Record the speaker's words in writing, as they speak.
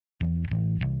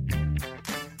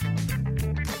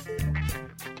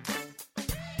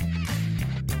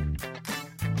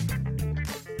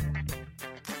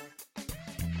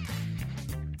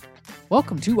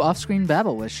Welcome to Offscreen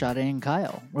Babble with Sade and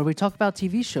Kyle, where we talk about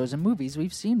TV shows and movies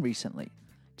we've seen recently.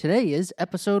 Today is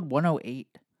episode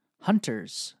 108,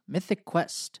 Hunters, Mythic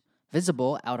Quest,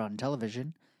 Visible out on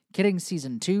television, Kidding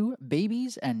Season 2,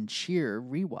 Babies, and Cheer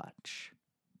rewatch.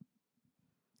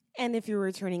 And if you're a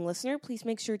returning listener, please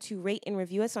make sure to rate and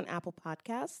review us on Apple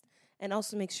Podcasts, and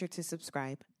also make sure to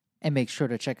subscribe. And make sure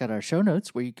to check out our show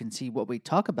notes where you can see what we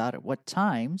talk about at what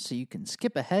time so you can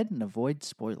skip ahead and avoid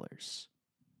spoilers.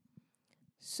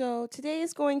 So today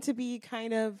is going to be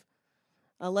kind of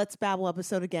a Let's Babble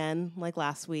episode again, like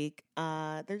last week.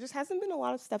 There just hasn't been a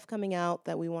lot of stuff coming out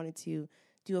that we wanted to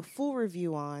do a full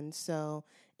review on. So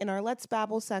in our Let's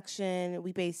Babble section,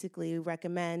 we basically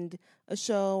recommend a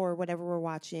show or whatever we're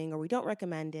watching, or we don't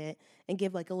recommend it, and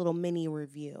give like a little mini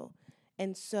review.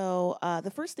 And so the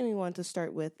first thing we want to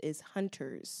start with is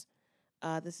Hunters.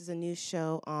 This is a new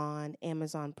show on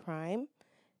Amazon Prime.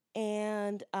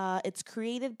 And it's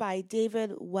created by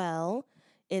David Well.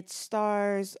 It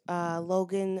stars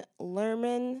Logan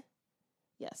Lerman.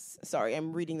 Yes, sorry,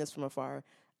 I'm reading this from afar.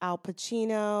 Al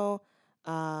Pacino.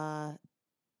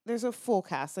 There's a full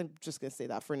cast. I'm just going to say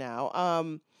that for now.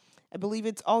 I believe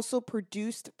it's also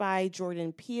produced by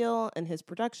Jordan Peele and his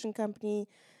production company.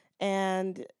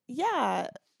 And yeah,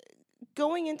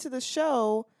 going into the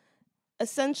show,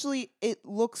 essentially it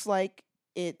looks like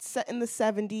it's set in the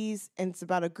 70s, and it's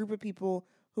about a group of people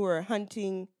who are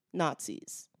hunting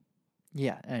Nazis.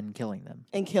 Yeah, and killing them.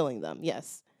 And killing them,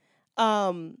 yes.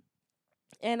 And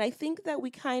I think that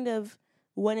we kind of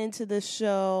went into this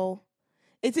show.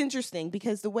 It's interesting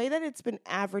because the way that it's been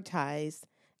advertised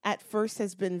at first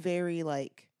has been very,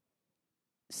 like,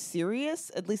 serious.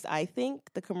 At least I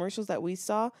think. The commercials that we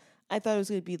saw, I thought it was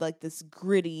going to be, like, this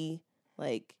gritty,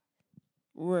 like,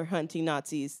 we're hunting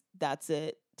Nazis, that's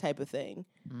it type of thing.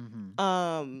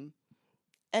 Mm-hmm.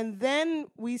 And then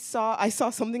I saw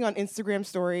something on Instagram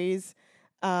stories,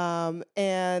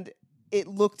 and it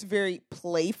looked very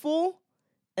playful,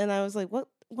 and I was like,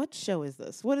 what show is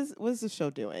this? What is the show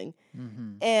doing?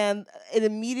 Mm-hmm. And it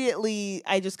immediately,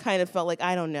 I just kind of felt like,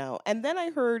 I don't know. And then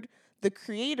I heard the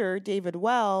creator, David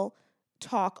Well,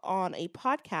 talk on a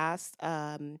podcast.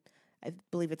 I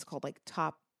believe it's called like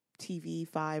Top TV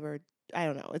 5, or I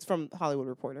don't know. It's from Hollywood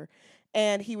Reporter.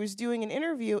 And he was doing an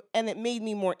interview, and it made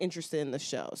me more interested in the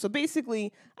show. So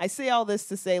basically, I say all this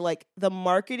to say, like, the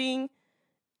marketing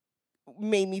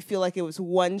made me feel like it was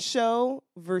one show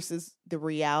versus the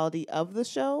reality of the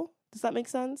show. Does that make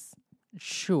sense?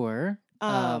 Sure.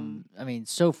 I mean,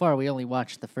 so far we only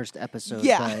watched the first episode.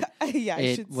 Yeah, but yeah.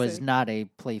 it was not a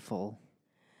playful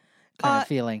kind of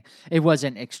feeling. It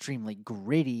wasn't extremely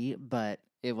gritty, but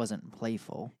it wasn't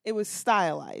playful. It was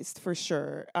stylized for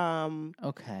sure.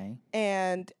 Okay.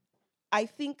 And I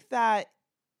think that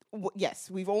yes,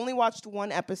 we've only watched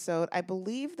one episode. I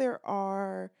believe there's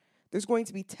going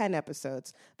to be 10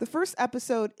 episodes. The first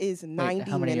episode is 90 minutes.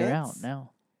 How many are out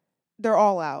now? They're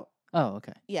all out. Oh,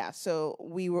 okay. Yeah, so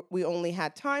we only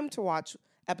had time to watch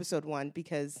episode 1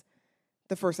 because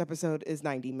the first episode is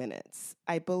 90 minutes.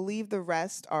 I believe the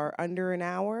rest are under an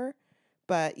hour.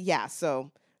 But yeah, so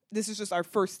this is just our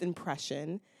first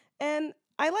impression, and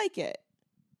I like it.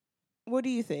 What do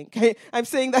you think? I'm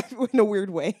saying that in a weird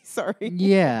way. Sorry.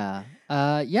 Yeah.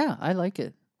 Yeah, I like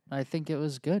it. I think it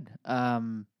was good.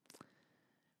 Yeah,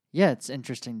 it's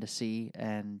interesting to see,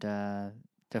 and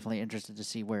definitely interested to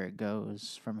see where it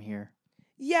goes from here.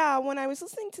 Yeah, when I was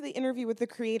listening to the interview with the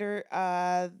creator,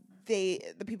 the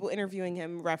people interviewing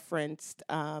him referenced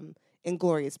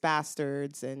Inglourious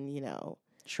Bastards, and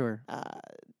Sure.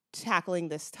 Tackling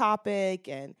this topic,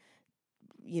 and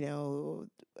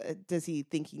does he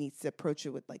think he needs to approach it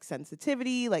with like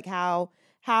sensitivity, like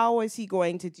how is he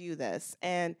going to do this?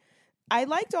 And I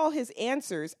liked all his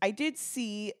answers. I did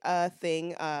see a thing,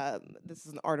 this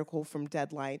is an article from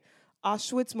Deadline.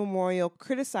 Auschwitz Memorial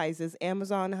criticizes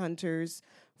Amazon hunters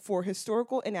for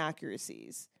historical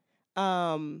inaccuracies.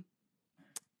 I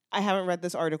haven't read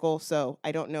this article, so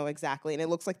I don't know exactly. And it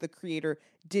looks like the creator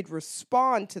did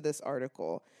respond to this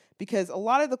article, because a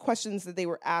lot of the questions that they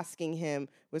were asking him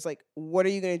was like, what are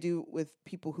you going to do with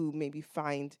people who maybe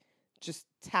find just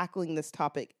tackling this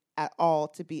topic at all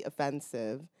to be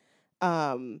offensive?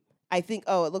 I think,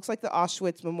 it looks like the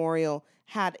Auschwitz Memorial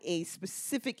had a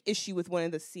specific issue with one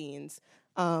of the scenes.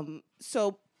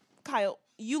 So, Kyle,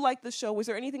 you liked the show. Was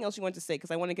there anything else you wanted to say? Because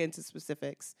I want to get into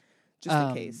specifics, just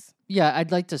in case. Yeah,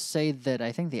 I'd like to say that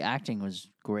I think the acting was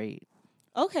great.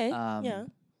 Okay, yeah.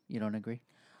 You don't agree?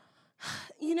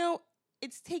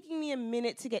 It's taking me a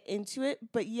minute to get into it,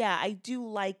 but yeah, I do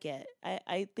like it.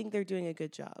 I think they're doing a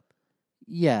good job.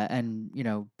 Yeah, and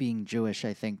being Jewish,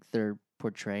 I think they're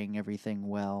portraying everything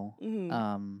well.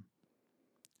 Mm-hmm.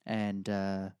 And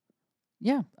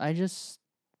yeah, I just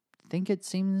think it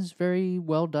seems very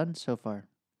well done so far.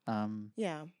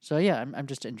 Yeah. So yeah, I'm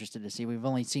just interested to see. We've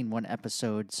only seen one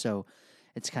episode, so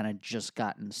it's kind of just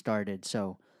gotten started.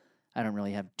 So I don't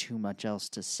really have too much else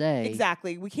to say.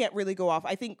 Exactly. We can't really go off.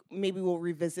 I think maybe we'll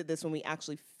revisit this when we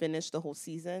actually finish the whole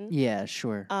season. Yeah,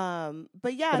 sure.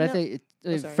 But yeah, But I think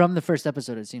sorry. from the first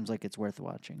episode, it seems like it's worth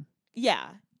watching. Yeah.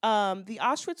 The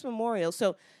Auschwitz Memorial.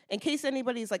 So, in case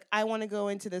anybody's like, I want to go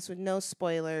into this with no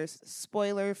spoilers,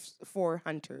 spoilers for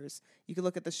Hunters. You can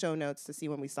look at the show notes to see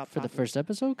when we stop For the talking. first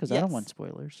episode? Because I don't Yes. want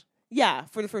spoilers. Yeah,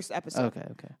 for the first episode.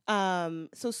 Okay.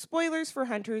 So spoilers for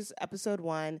Hunters episode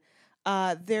 1.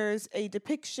 There's a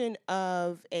depiction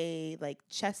of a like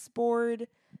chessboard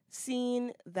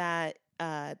scene that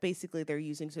basically they're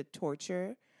using to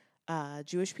torture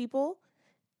Jewish people,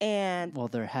 and Well,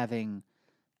 they're having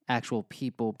actual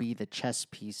people be the chess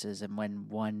pieces, and when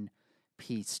one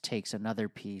piece takes another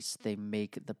piece, they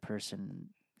make the person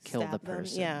kill the stab them.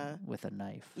 person Yeah. with a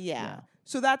knife. Yeah.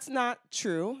 So that's not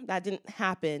true. That didn't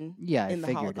happen. Yeah, I in the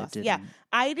figured Holocaust. it didn't. Yeah.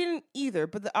 I didn't either,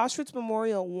 but the Auschwitz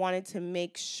Memorial wanted to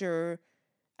make sure,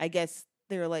 I guess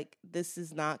they were like, this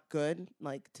is not good,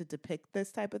 like to depict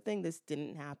this type of thing. This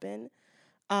didn't happen.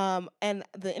 And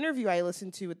the interview I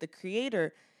listened to with the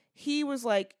creator, he was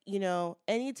like,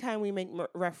 anytime we make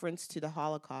reference to the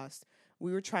Holocaust,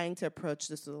 we were trying to approach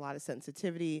this with a lot of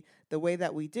sensitivity. The way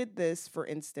that we did this, for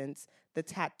instance, the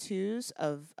tattoos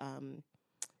of,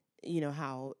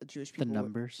 how Jewish people... The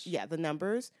numbers? Yeah, the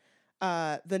numbers.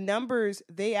 The numbers,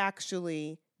 they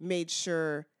actually made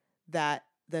sure that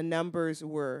the numbers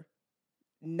were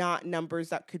not numbers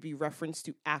that could be referenced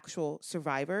to actual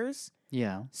survivors.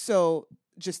 Yeah. So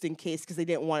just in case, because they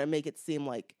didn't want to make it seem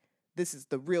like this is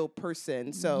the real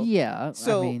person. So yeah,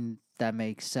 I mean, that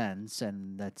makes sense,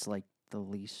 and that's like the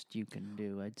least you can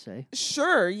do, I'd say.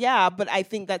 Sure, yeah, but I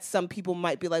think that some people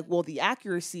might be like, well, the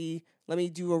accuracy, let me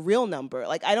do a real number.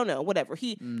 Like, I don't know, whatever.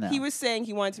 He was saying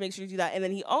he wanted to make sure to do that. And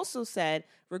then he also said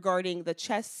regarding the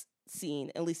chess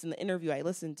scene, at least in the interview I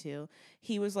listened to,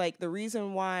 he was like, the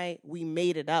reason why we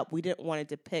made it up, we didn't want to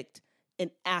depict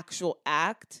an actual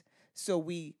act. So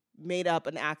we made up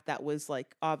an act that was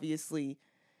like, obviously,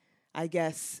 I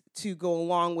guess, to go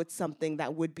along with something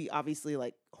that would be obviously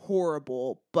like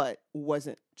horrible, but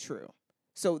wasn't true.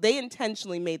 So they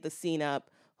intentionally made the scene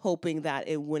up, hoping that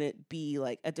it wouldn't be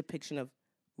like a depiction of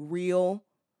real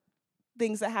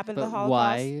things that happened But in the Holocaust.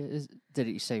 why did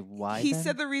he say why? He then?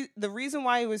 said the reason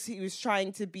why he was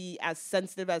trying to be as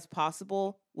sensitive as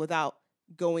possible without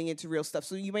going into real stuff.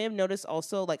 So you may have noticed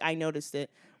also, like I noticed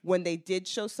it, when they did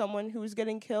show someone who was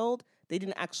getting killed, they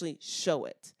didn't actually show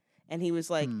it. And he was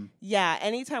like, yeah,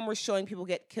 anytime we're showing people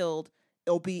get killed,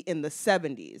 it'll be in the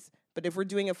 70s. But if we're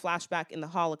doing a flashback in the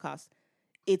Holocaust,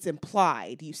 it's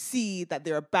implied. You see that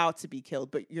they're about to be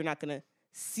killed, but you're not going to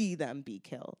see them be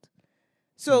killed.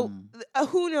 So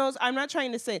who knows? I'm not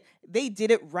trying to say they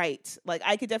did it right. Like,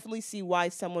 I could definitely see why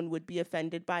someone would be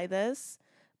offended by this.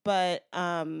 But,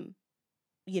 I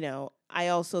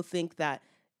also think that,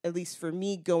 at least for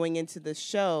me going into this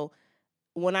show,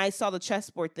 when I saw the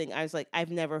chessboard thing, I was like,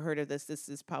 I've never heard of this. This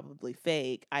is probably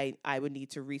fake. I would need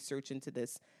to research into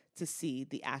this to see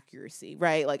the accuracy,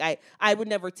 right? Like, I would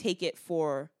never take it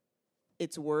for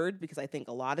its word because I think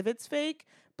a lot of it's fake,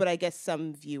 but I guess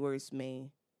some viewers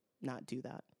may not do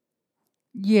that.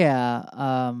 Yeah.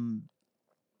 I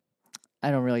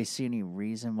don't really see any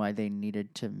reason why they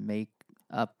needed to make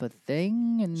up a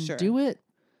thing and do it.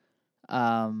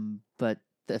 But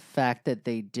the fact that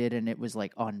they did and it was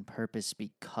like on purpose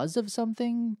because of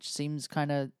something seems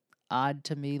kind of odd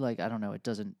to me. Like, I don't know, it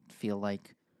doesn't feel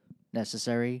like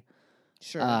necessary.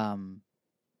 Sure.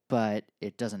 But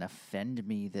it doesn't offend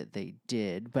me that they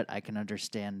did, but I can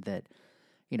understand that,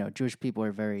 Jewish people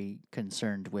are very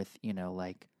concerned with,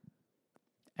 like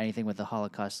anything with the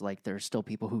Holocaust. Like, there are still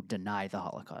people who deny the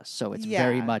Holocaust. So it's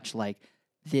very much like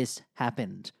this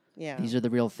happened. Yeah. These are the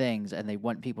real things, and they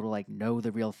want people to like know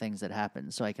the real things that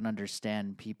happened. So I can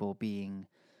understand people being,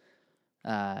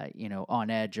 on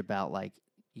edge about like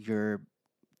you're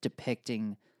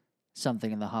depicting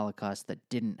something in the Holocaust that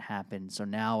didn't happen. So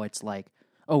now it's like,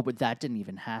 oh, but that didn't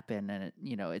even happen, and it,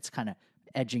 it's kind of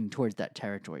edging towards that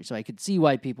territory. So I could see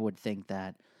why people would think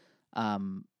that.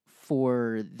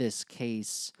 For this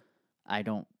case, I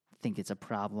don't think it's a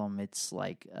problem. It's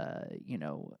like, a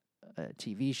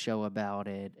TV show about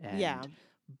it. And,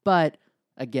 but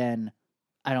again,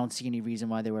 I don't see any reason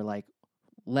why they were like,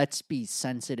 let's be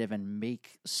sensitive and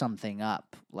make something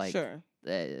up. Like,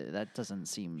 that doesn't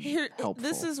seem helpful.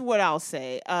 This is what I'll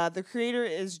say. The creator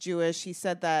is Jewish. He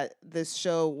said that this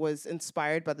show was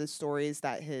inspired by the stories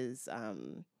that his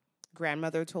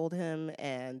grandmother told him,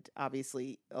 and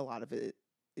obviously a lot of it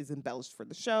is embellished for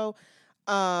the show.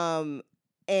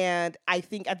 And I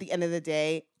think at the end of the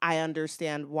day, I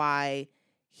understand why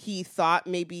he thought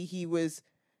maybe he was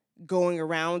going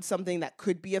around something that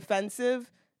could be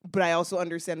offensive, but I also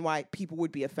understand why people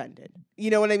would be offended.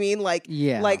 You know what I mean? Like,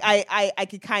 Yeah. like I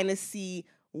could kind of see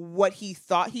what he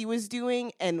thought he was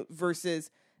doing, and versus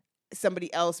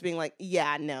somebody else being like,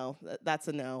 yeah, no, that's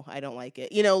a no. I don't like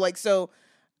it. You know, like, so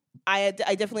I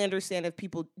definitely understand if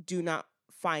people do not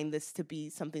find this to be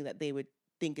something that they would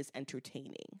think is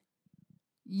entertaining.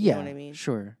 Yeah, know what I mean?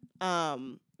 Sure.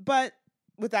 But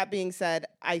with that being said,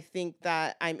 I think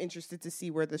that I'm interested to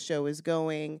see where the show is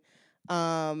going.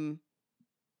 And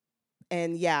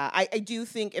yeah, I do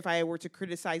think if I were to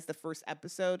criticize the first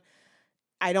episode,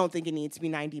 I don't think it needs to be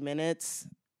 90 minutes.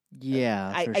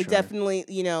 Yeah, I sure. definitely,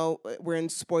 we're in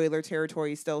spoiler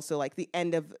territory still. So like the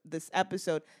end of this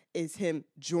episode is him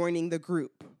joining the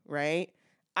group, right?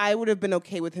 I would have been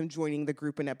okay with him joining the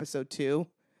group in episode 2.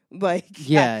 Like,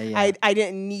 yeah. I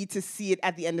didn't need to see it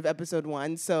at the end of episode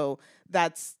 1. So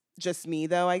that's just me,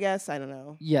 though, I guess. I don't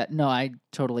know. Yeah, no, I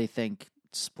totally think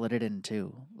split it in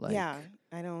 2. Like, yeah,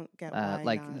 I don't get why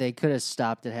like not. they could have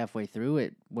stopped it halfway through.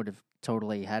 It would have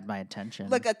totally had my attention.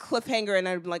 Like a cliffhanger, and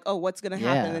I'd be like, oh, what's going to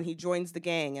happen? Yeah. And then he joins the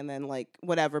gang, and then, like,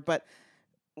 whatever. But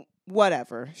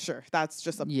whatever, sure. That's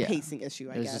just a pacing issue,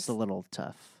 I guess. It was just a little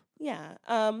tough. Yeah.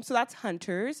 So that's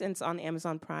Hunters, and it's on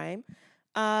Amazon Prime.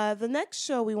 The next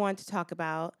show we want to talk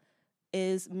about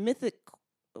is Mythic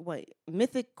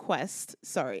Quest.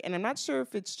 Sorry, and I'm not sure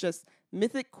if it's just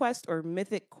Mythic Quest or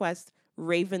Mythic Quest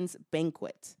Raven's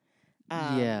Banquet.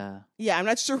 Yeah, I'm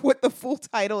not sure what the full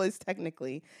title is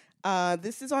technically.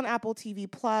 This is on Apple TV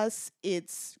Plus.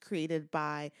 It's created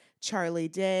by Charlie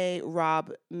Day,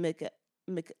 Rob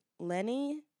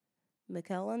McElhenney.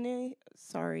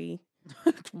 Sorry.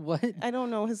 What? I don't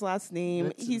know his last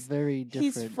name. He's very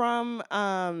different. He's from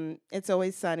It's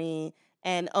Always Sunny,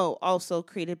 and also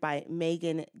created by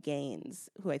Megan Gaines,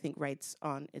 who I think writes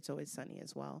on It's Always Sunny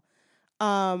as well.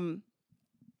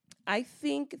 I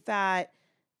think that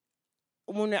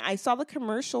when I saw the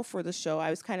commercial for the show,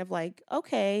 I was kind of like,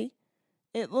 okay,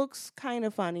 it looks kind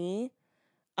of funny.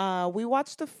 We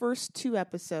watched the first 2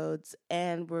 episodes,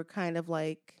 and we're kind of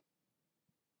like,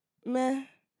 meh.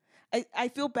 I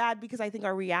feel bad because I think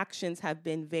our reactions have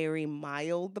been very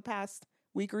mild the past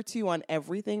week or 2 on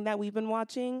everything that we've been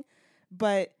watching.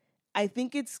 But I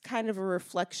think it's kind of a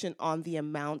reflection on the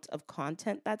amount of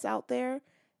content that's out there.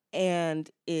 And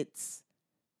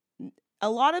a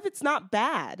lot of it's not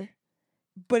bad,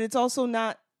 but it's also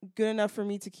not good enough for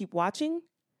me to keep watching.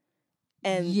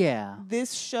 And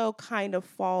this show kind of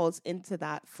falls into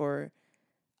that for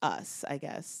us, I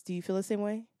guess. Do you feel the same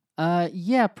way?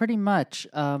 Yeah, pretty much.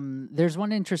 There's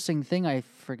one interesting thing I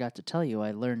forgot to tell you. I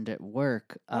learned at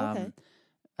work. Okay.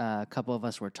 A couple of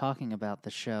us were talking about the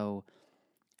show,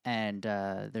 and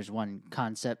there's one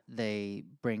concept they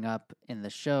bring up in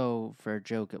the show for a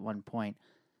joke at one point,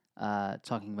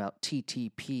 talking about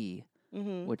TTP,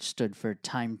 which stood for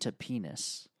time to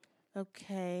penis.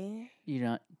 Okay. Do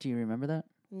you remember that?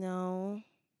 No.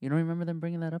 You don't remember them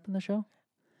bringing that up in the show?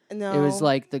 No. It was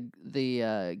like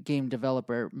the game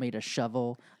developer made a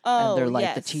shovel, and they're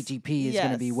like, the TTP is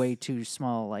going to be way too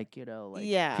small, like, people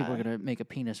are going to make a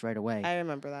penis right away. I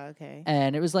remember that, okay.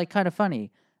 And it was like kind of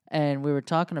funny, and we were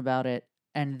talking about it,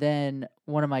 and then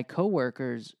one of my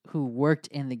coworkers who worked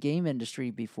in the game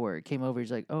industry before came over. He's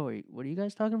like, oh, what are you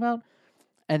guys talking about?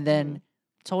 And then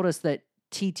told us that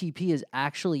TTP is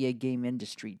actually a game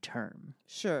industry term.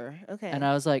 Sure, okay. And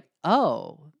I was like,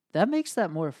 oh, that makes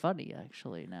that more funny,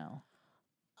 actually, now.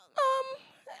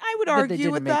 I would argue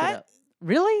with that.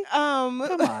 Really? Come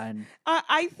on.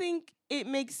 I think it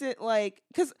makes it like,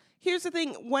 because here's the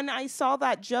thing. When I saw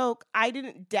that joke, I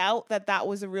didn't doubt that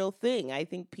was a real thing. I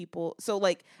think people, so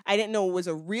like, I didn't know it was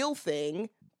a real thing,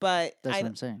 but that's what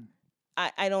I'm saying.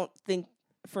 I don't think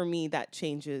for me that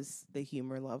changes the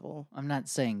humor level. I'm not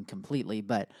saying completely,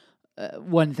 but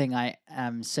one thing I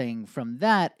am saying from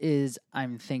that is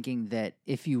I'm thinking that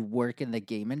if you work in the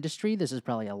game industry, this is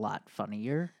probably a lot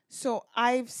funnier. So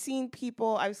I've seen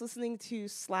people, I was listening to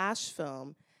Slash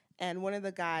Film, and one of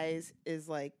the guys is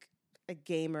like a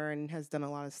gamer and has done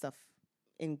a lot of stuff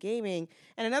in gaming.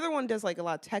 And another one does like a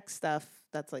lot of tech stuff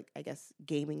that's like, I guess,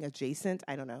 gaming adjacent.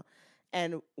 I don't know.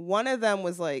 And one of them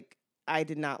was like, I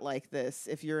did not like this.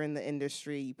 If you're in the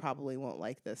industry, you probably won't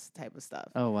like this type of stuff.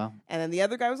 Oh, wow. And then the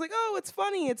other guy was like, oh, it's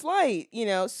funny. It's light,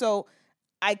 So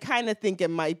I kind of think it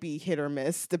might be hit or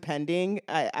miss, depending.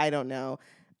 I don't know.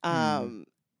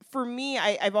 For me,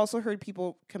 I've also heard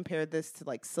people compare this to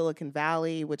like Silicon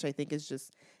Valley, which I think is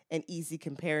just an easy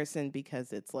comparison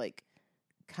because it's like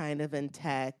kind of in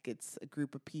tech. It's a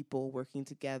group of people working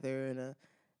together in a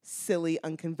silly,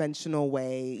 unconventional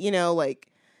way.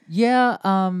 Yeah,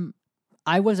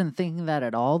 I wasn't thinking that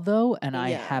at all, though, and I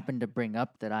Yeah. happened to bring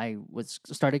up that I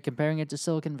started comparing it to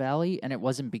Silicon Valley, and it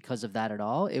wasn't because of that at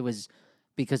all. It was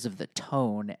because of the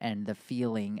tone and the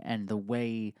feeling and the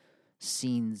way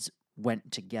scenes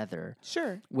went together,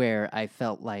 Sure. where I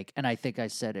felt like, and I think I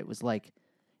said it was like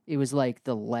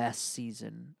the last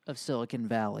season of Silicon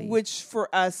Valley, Which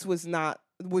for us was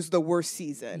the worst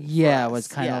season. yeah, for it us. was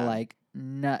kind of Yeah. like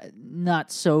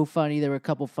not so funny. There were a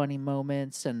couple funny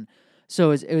moments, and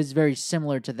so it was very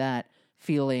similar to that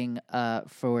feeling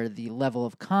for the level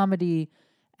of comedy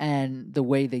and the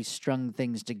way they strung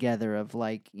things together of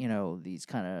like, these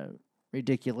kind of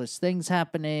ridiculous things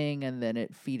happening and then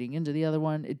it feeding into the other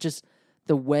one. It just,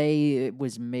 the way it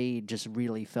was made just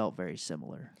really felt very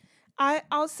similar.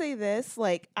 I'll say this,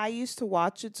 like, I used to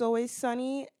watch It's Always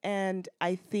Sunny, and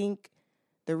I think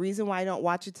the reason why I don't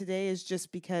watch it today is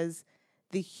just because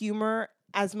the humor,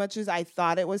 as much as I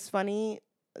thought it was funny,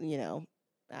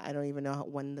 I don't even know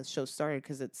when the show started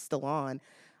because it's still on.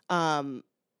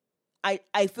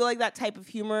 I feel like that type of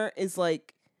humor is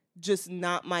like just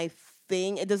not my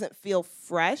thing. It doesn't feel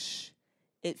fresh.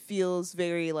 It feels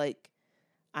very like,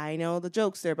 I know the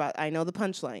jokes they're about. I know the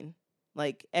punchline.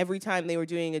 Like every time they were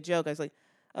doing a joke, I was like,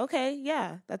 okay,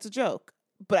 yeah, that's a joke.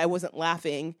 But I wasn't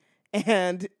laughing.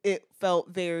 And it felt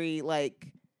very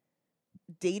like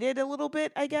dated a little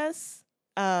bit, I guess.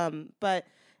 But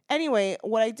anyway,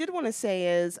 what I did want to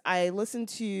say is I listened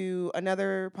to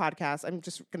another podcast. I'm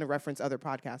just going to reference other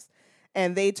podcasts.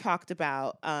 And they talked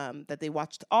about that they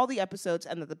watched all the episodes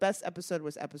and that the best episode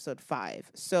was episode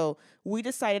 5. So we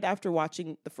decided after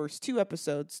watching the first 2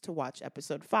 episodes to watch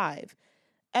episode 5.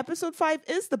 Episode 5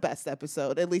 is the best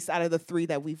episode, at least out of the 3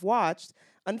 that we've watched.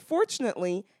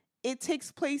 Unfortunately, it takes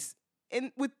place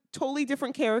with totally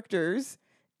different characters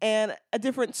and a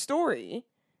different story.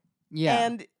 Yeah.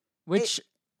 And which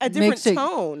a different makes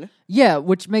tone. Yeah,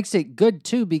 which makes it good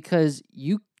too, because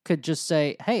you could just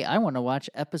say, hey, I want to watch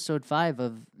episode 5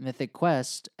 of Mythic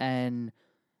Quest and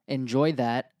enjoy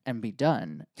that and be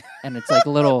done. And it's like a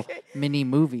little Okay. mini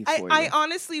movie for you. I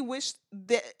honestly wish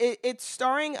that it's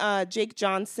starring Jake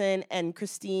Johnson and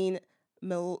Christine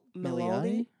Milioti.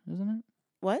 Milioti, isn't it?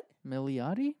 What?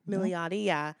 Milioti? No? Milioti,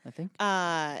 yeah. I think.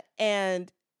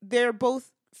 And they're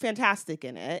both fantastic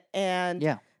in it. And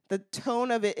Yeah. the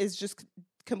tone of it is just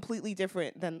completely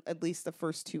different than at least the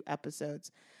first 2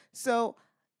 episodes. So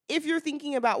if you're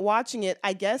thinking about watching it,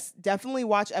 I guess definitely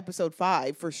watch episode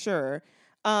 5 for sure.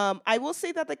 I will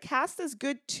say that the cast is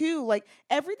good too. Like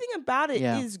everything about it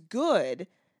is good.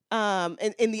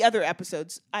 In the other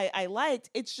episodes I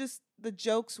liked. It's just the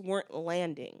jokes weren't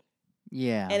landing.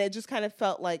 Yeah. And it just kind of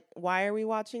felt like, why are we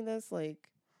watching this? Like,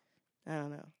 I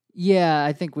don't know. Yeah,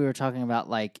 I think we were talking about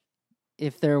like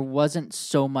if there wasn't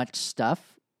so much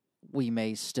stuff, we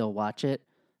may still watch it,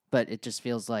 but it just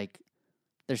feels like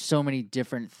there's so many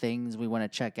different things we want to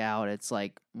check out. It's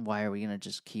like, why are we going to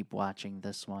just keep watching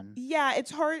this one? Yeah,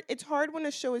 it's hard. It's hard when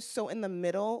a show is so in the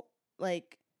middle.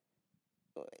 Like,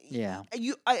 yeah,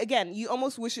 you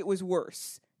almost wish it was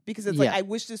worse because it's like, I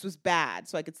wish this was bad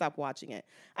so I could stop watching it.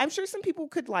 I'm sure some people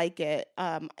could like it.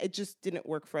 It just didn't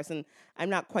work for us, and I'm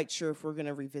not quite sure if we're going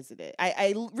to revisit it.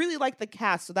 I really like the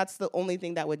cast, so that's the only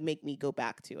thing that would make me go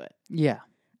back to it. Yeah.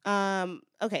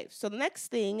 Okay, so the next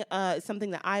thing is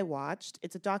something that I watched.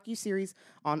 It's a docuseries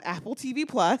on Apple TV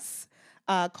Plus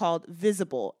called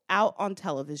Visible, out on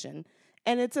television.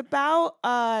 And it's about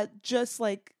just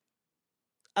like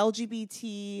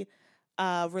LGBT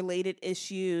related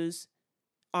issues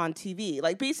on TV.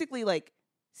 Like basically like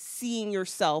seeing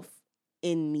yourself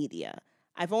in media.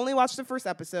 I've only watched the first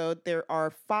episode. There are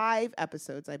 5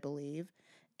 episodes, I believe.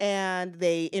 And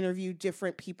they interview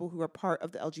different people who are part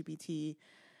of the LGBT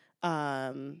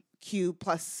Q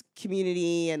plus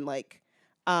community, and like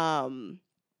I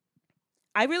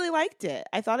really liked it.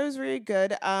 I thought it was really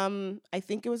good. I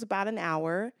think it was about an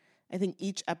hour. I think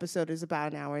each episode is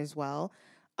about an hour as well.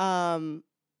 I'm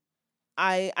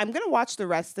gonna watch the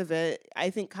rest of it. I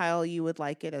think Kyle, you would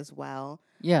like it as well.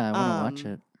 Yeah, I want to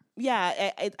watch it.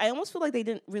 Yeah, I almost feel like they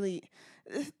didn't really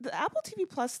the Apple TV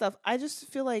Plus stuff. I just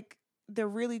feel like they're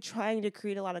really trying to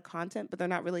create a lot of content, but they're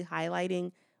not really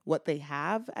highlighting what they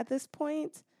have at this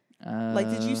point.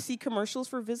 Like, did you see commercials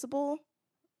for Visible?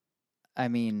 I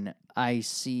mean, I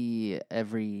see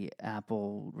every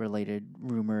Apple-related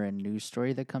rumor and news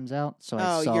story that comes out. So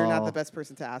I saw you're not the best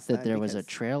person to ask that there was a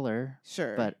trailer.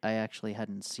 Sure. But I actually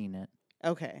hadn't seen it.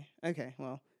 Okay.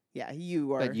 Well, Yeah,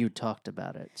 you are. But you talked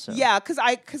about it, so Yeah, because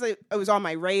it was on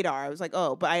my radar. I was like,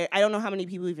 oh, but I don't know how many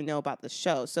people even know about the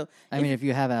show. So I mean, if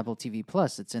you have Apple TV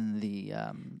Plus, it's in the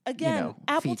again,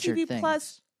 Apple featured TV things.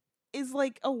 Plus is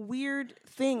like a weird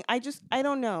thing. I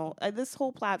don't know. This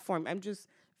whole platform, I'm just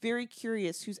very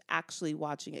curious who's actually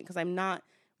watching it because I'm not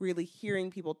really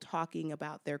hearing people talking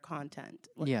about their content.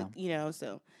 Yeah.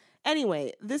 So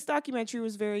anyway, this documentary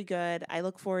was very good. I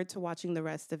look forward to watching the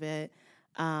rest of it.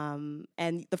 And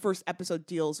the first episode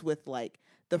deals with like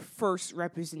the first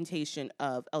representation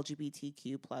of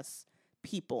LGBTQ plus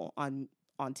people on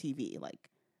TV, like,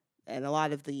 and a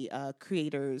lot of the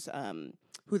creators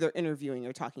who they're interviewing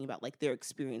are talking about like their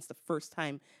experience the first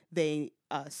time they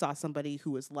saw somebody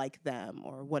who was like them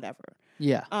or whatever.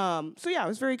 Yeah. So yeah, it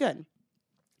was very good.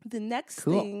 The next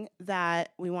thing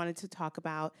that we wanted to talk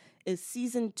about is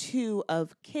season 2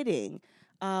 of Kidding.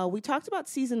 We talked about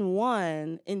season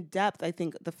 1 in depth, I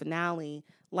think the finale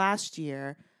last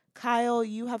year. Kyle,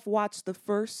 you have watched the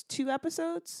first 2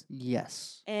 episodes?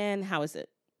 Yes. And how is it?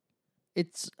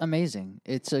 It's amazing.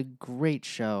 It's a great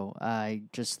show. I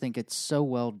just think it's so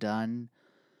well done.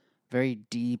 Very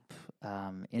deep,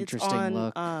 interesting it's on,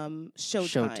 look.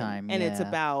 Showtime. And it's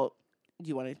about, do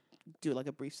you want to do like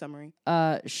a brief summary?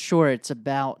 Sure. It's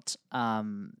about,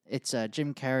 it's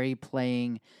Jim Carrey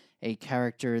playing a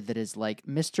character that is like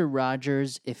Mr.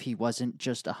 Rogers if he wasn't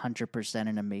just 100%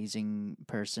 an amazing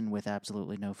person with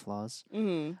absolutely no flaws.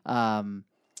 Mm-hmm.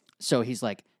 So he's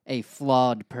like a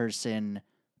flawed person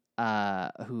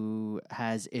who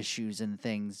has issues and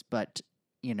things, but,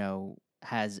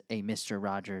 has a Mr.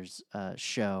 Rogers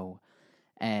show.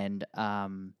 And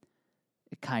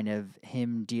kind of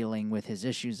him dealing with his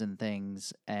issues and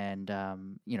things and,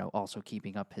 also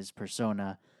keeping up his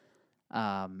persona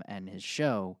and his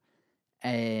show.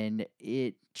 And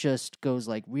it just goes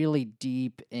like really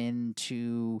deep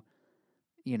into,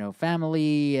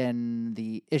 family and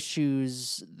the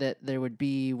issues that there would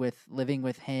be with living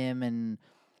with him and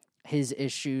his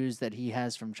issues that he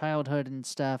has from childhood and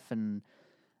stuff. And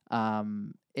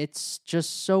it's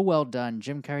just so well done.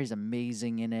 Jim Carrey's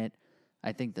amazing in it.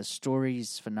 I think the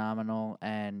story's phenomenal.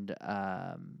 And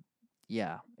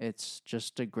it's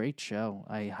just a great show.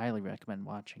 I highly recommend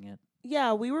watching it.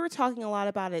 Yeah, we were talking a lot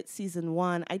about it season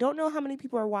 1. I don't know how many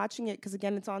people are watching it because,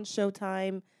 again, it's on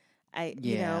Showtime.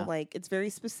 It's very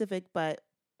specific, but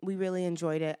we really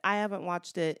enjoyed it. I haven't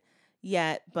watched it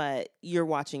yet, but you're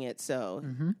watching it, so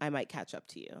I might catch up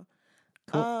to you.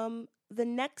 Cool. The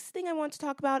next thing I want to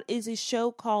talk about is a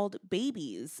show called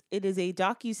Babies. It is a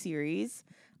docuseries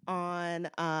on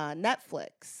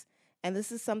Netflix, and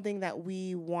this is something that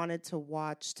we wanted to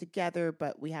watch together,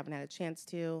 but we haven't had a chance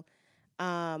to.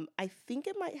 I think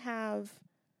it might have...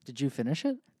 Did you finish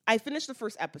it? I finished the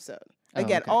first episode.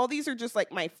 Again, all these are just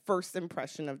like my first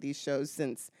impression of these shows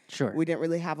since we didn't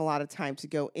really have a lot of time to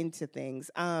go into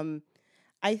things.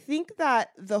 I think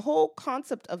that the whole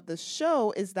concept of the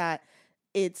show is that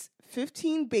it's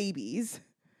 15 babies,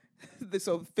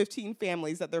 so 15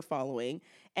 families that they're following,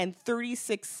 and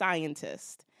 36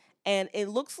 scientists. And it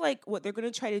looks like what they're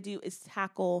going to try to do is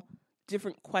tackle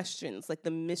different questions, like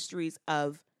the mysteries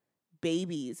of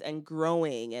babies and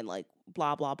growing and like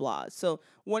blah, blah, blah. So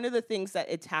one of the things that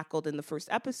it tackled in the first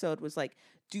episode was like,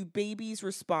 do babies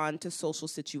respond to social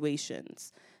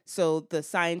situations? So the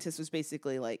scientist was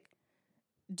basically like,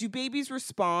 do babies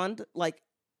respond like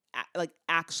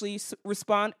actually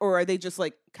respond, or are they just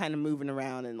like kind of moving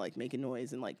around and like making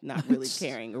noise and like not really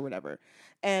caring or whatever?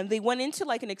 And they went into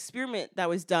like an experiment that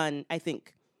was done, I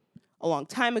think, a long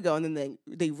time ago, and then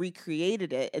they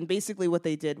recreated it. And basically what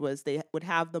they did was they would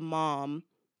have the mom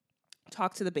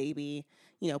talk to the baby,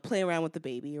 play around with the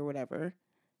baby or whatever.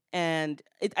 And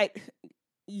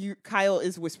Kyle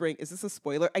is whispering, is this a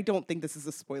spoiler? I don't think this is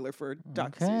a spoiler for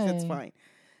docuseries. It's fine.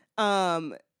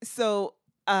 So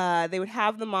they would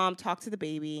have the mom talk to the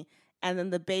baby, and then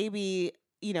the baby,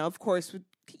 of course, would,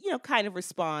 kind of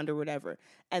respond or whatever.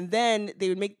 And then they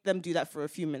would make them do that for a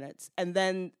few minutes. And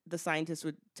then the scientist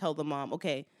would tell the mom,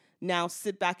 okay, now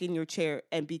sit back in your chair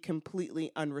and be completely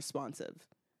unresponsive.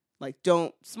 Like,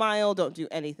 don't smile, don't do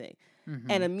anything. Mm-hmm.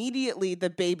 And immediately the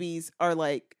babies are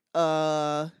like,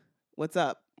 what's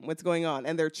up? What's going on?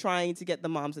 And they're trying to get the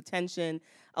mom's attention.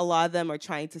 A lot of them are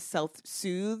trying to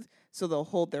self-soothe, so they'll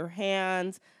hold their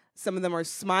hands. Some of them are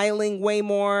smiling way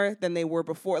more than they were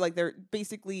before. Like, they're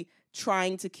basically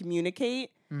trying to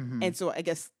communicate. Mm-hmm. And so I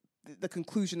guess the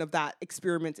conclusion of that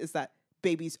experiment is that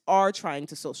babies are trying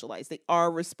to socialize. They are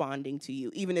responding to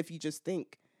you, even if you just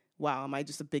think, wow, am I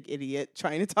just a big idiot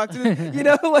trying to talk to them?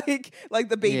 like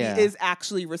the baby is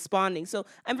actually responding. So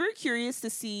I'm very curious to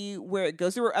see where it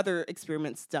goes. There were other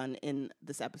experiments done in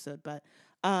this episode, but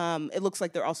It looks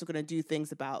like they're also going to do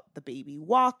things about the baby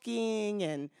walking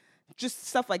and just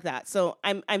stuff like that. So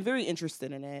I'm very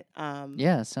interested in it.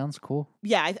 Yeah, sounds cool.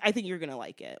 Yeah, I think you're going to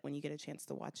like it when you get a chance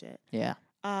to watch it. Yeah.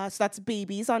 So that's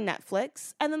Babies on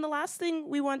Netflix. And then the last thing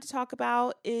we wanted to talk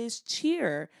about is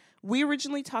Cheer. We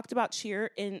originally talked about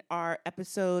Cheer in our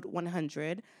episode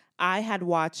 100. I had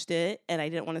watched it and I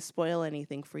didn't want to spoil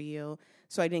anything for you,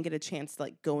 so I didn't get a chance to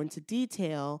like go into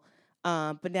detail.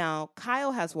 But now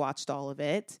Kyle has watched all of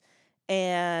it,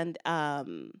 and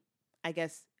I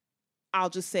guess I'll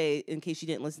just say, in case you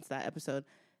didn't listen to that episode,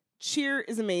 Cheer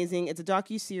is amazing. It's a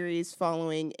docuseries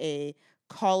following a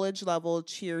college-level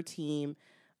cheer team,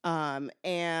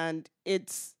 and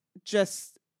it's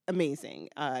just amazing.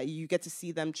 You get to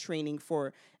see them training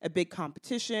for a big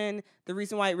competition. The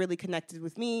reason why it really connected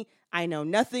with me, I know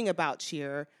nothing about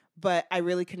cheer, but I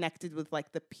really connected with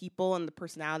like the people and the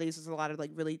personalities. There's a lot of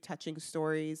like really touching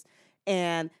stories,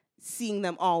 and seeing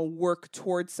them all work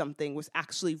towards something was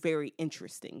actually very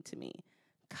interesting to me.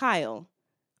 Kyle,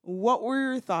 what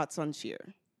were your thoughts on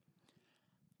Cheer?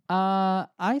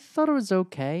 I thought it was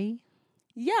okay.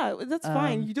 Yeah, that's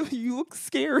fine. You look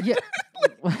scared. Yeah.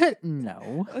 What?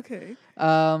 No. Okay.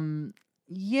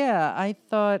 Yeah, I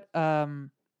thought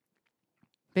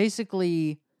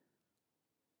basically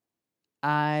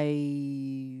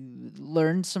I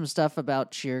learned some stuff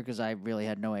about cheer because I really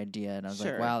had no idea, and I was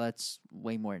Sure. like, wow, that's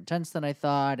way more intense than I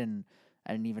thought, and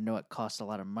I didn't even know it cost a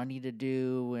lot of money to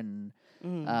do, and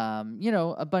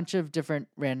a bunch of different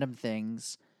random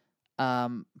things.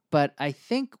 But I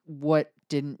think what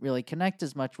didn't really connect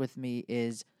as much with me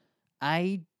is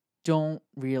I don't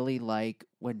really like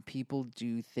when people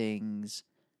do things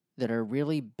that are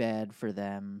really bad for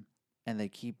them and they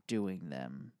keep doing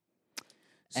them.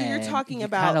 So you're talking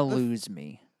about kind of lose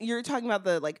me. You're talking about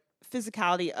the like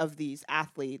physicality of these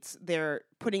athletes. They're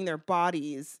putting their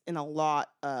bodies in a lot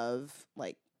of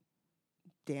like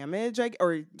damage,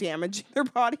 or damaging their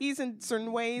bodies in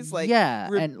certain ways. Like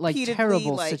and like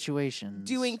terrible like, situations,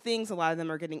 doing things. A lot of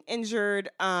them are getting injured,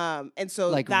 and so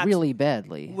like that's really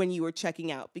badly. When you were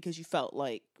checking out because you felt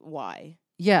like, why?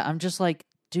 Yeah, I'm just like,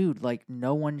 dude, like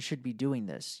no one should be doing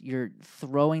this. You're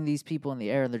throwing these people in the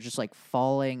air and they're just like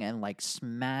falling and like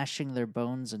smashing their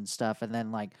bones and stuff, and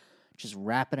then like just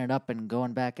wrapping it up and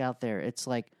going back out there. It's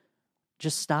like,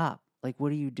 just stop. Like,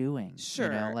 what are you doing?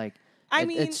 Sure. Like, I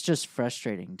mean, it's just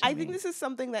frustrating to me. I think this is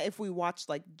something that if we watched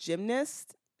like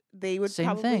gymnasts, they would Same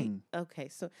probably. thing. Okay,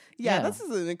 so yeah, this is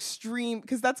an extreme,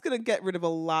 because that's gonna get rid of a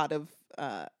lot of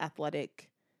athletic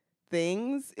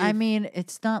things. I mean,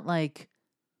 it's not like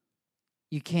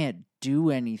you can't do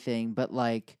anything, but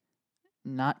like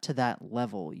not to that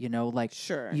level, like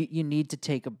sure, you need to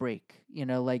take a break,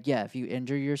 like, yeah, if you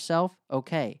injure yourself,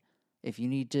 okay. If you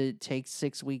need to take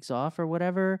 6 weeks off or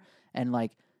whatever, and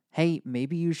like, hey,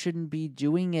 maybe you shouldn't be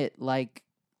doing it, like,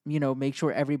 make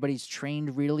sure everybody's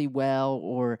trained really well,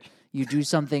 or you do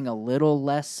something a little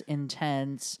less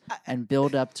intense and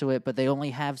build up to it, but they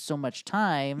only have so much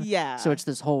time. Yeah. So it's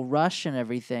this whole rush and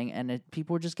everything, and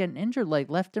people are just getting injured like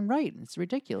left and right. It's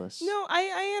ridiculous. No,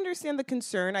 I understand the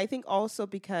concern. I think also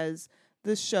because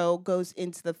the show goes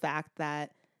into the fact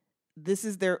that this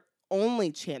is their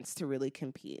only chance to really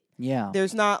compete. Yeah.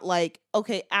 There's not like,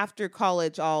 okay, after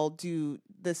college, I'll do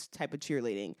this type of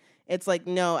cheerleading. It's like,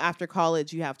 no, after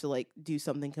college, you have to like do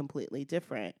something completely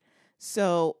different.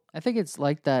 So I think it's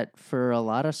like that for a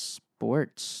lot of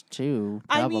sports too,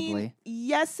 probably. I mean,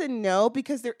 yes and no,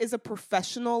 because there is a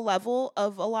professional level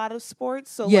of a lot of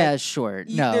sports. So yeah, like, sure.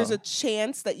 there's a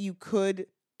chance that you could,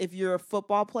 if you're a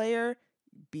football player,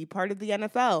 be part of the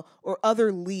NFL or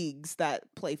other leagues that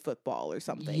play football or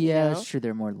something. Yeah, that's true.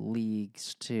 There are more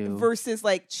leagues too. Versus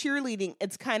like cheerleading,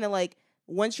 it's kind of like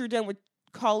once you're done with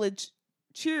college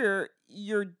cheer,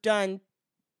 you're done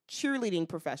cheerleading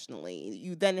professionally.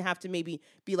 You then have to maybe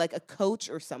be like a coach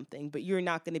or something, but you're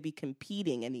not going to be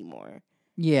competing anymore.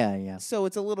 Yeah. So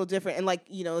it's a little different. And like,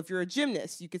 if you're a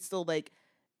gymnast, you could still like,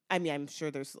 I mean, I'm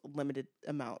sure there's a limited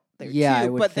amount there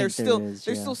too, but there's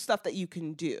still stuff that you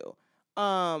can do.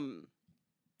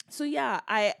 So yeah,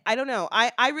 I don't know.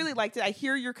 I really liked it. I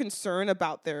hear your concern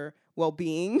about their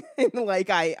well-being, and like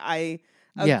I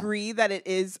agree that it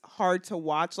is hard to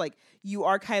watch. Like you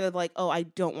are kind of like, oh, I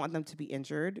don't want them to be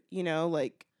injured.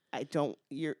 Like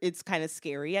it's kind of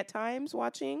scary at times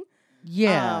watching.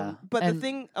 Yeah, but the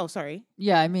thing. Oh, sorry.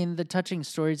 Yeah, I mean the touching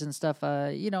stories and stuff.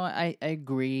 I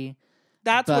agree.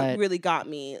 That's what really got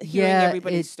me, hearing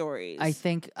everybody's stories. I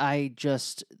think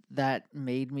that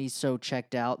made me so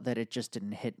checked out that it just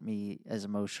didn't hit me as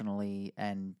emotionally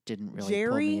and didn't really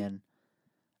pull me in.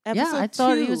 I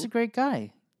thought he was a great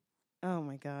guy. Oh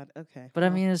my God. Okay. But I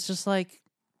mean, it's just like,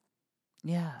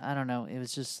 Yeah, I don't know. It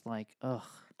was just like, ugh.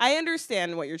 I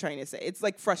understand what you're trying to say. It's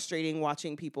like frustrating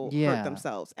watching people Yeah. hurt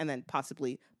themselves and then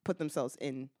possibly put themselves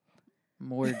in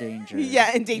More danger.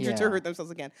 in danger to Yeah. hurt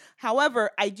themselves again. However,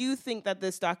 I do think that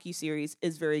this docuseries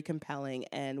is very compelling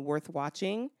and worth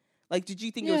watching. Like, did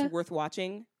you think it Yeah. was worth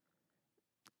watching?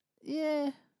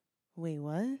 Yeah. Wait,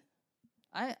 what?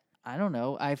 I don't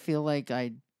know. I feel like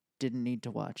I didn't need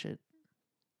to watch it.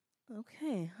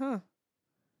 Okay, huh.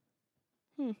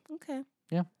 Okay.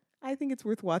 Yeah. I think it's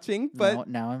worth watching, but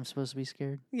Now I'm supposed to be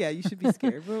scared. yeah, you should be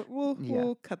scared. We'll Yeah.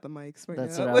 we'll cut the mics right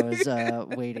That's now. what I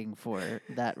was waiting for,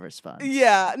 that response.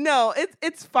 Yeah, no,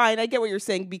 it's fine. I get what you're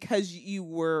saying. Because you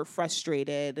were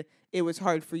frustrated, it was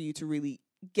hard for you to really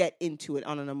get into it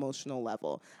on an emotional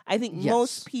level. I think Yes.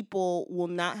 most people will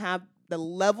not have the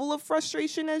level of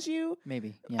frustration as you.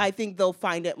 Maybe. Yeah. I think they'll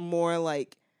find it more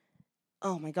like,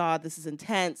 oh my God, this is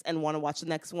intense, and want to watch the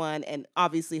next one, and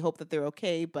obviously hope that they're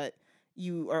okay, but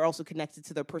you are also connected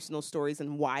to their personal stories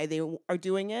and why they are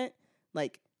doing it.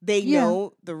 Like, they Yeah.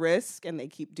 know the risk and they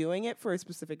keep doing it for a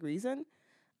specific reason.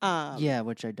 Yeah,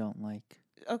 which I don't like.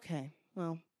 Okay.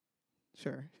 Well,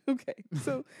 sure. Okay.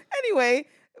 So anyway,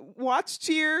 watch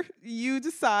Cheer. You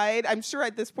decide. I'm sure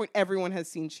at this point everyone has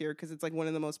seen Cheer because it's like one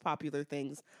of the most popular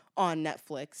things on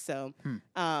Netflix. So,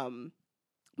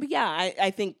 but yeah,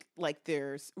 I think like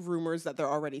there's rumors that they're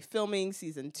already filming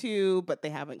season 2, but they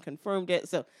haven't confirmed it.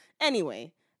 So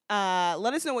anyway,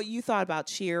 let us know what you thought about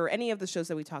Cheer or any of the shows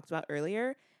that we talked about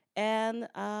earlier. And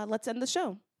let's end the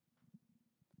show.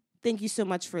 Thank you so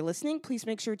much for listening. Please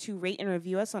make sure to rate and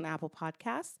review us on Apple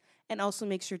Podcasts, and also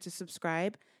make sure to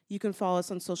subscribe. You can follow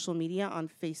us on social media on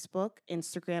Facebook,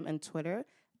 Instagram, and Twitter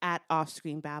at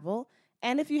Offscreen Babble.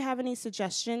 And if you have any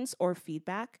suggestions or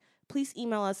feedback, please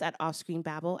email us at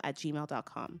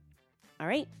offscreenbabble@gmail.com. All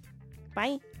right.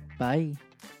 Bye. Bye.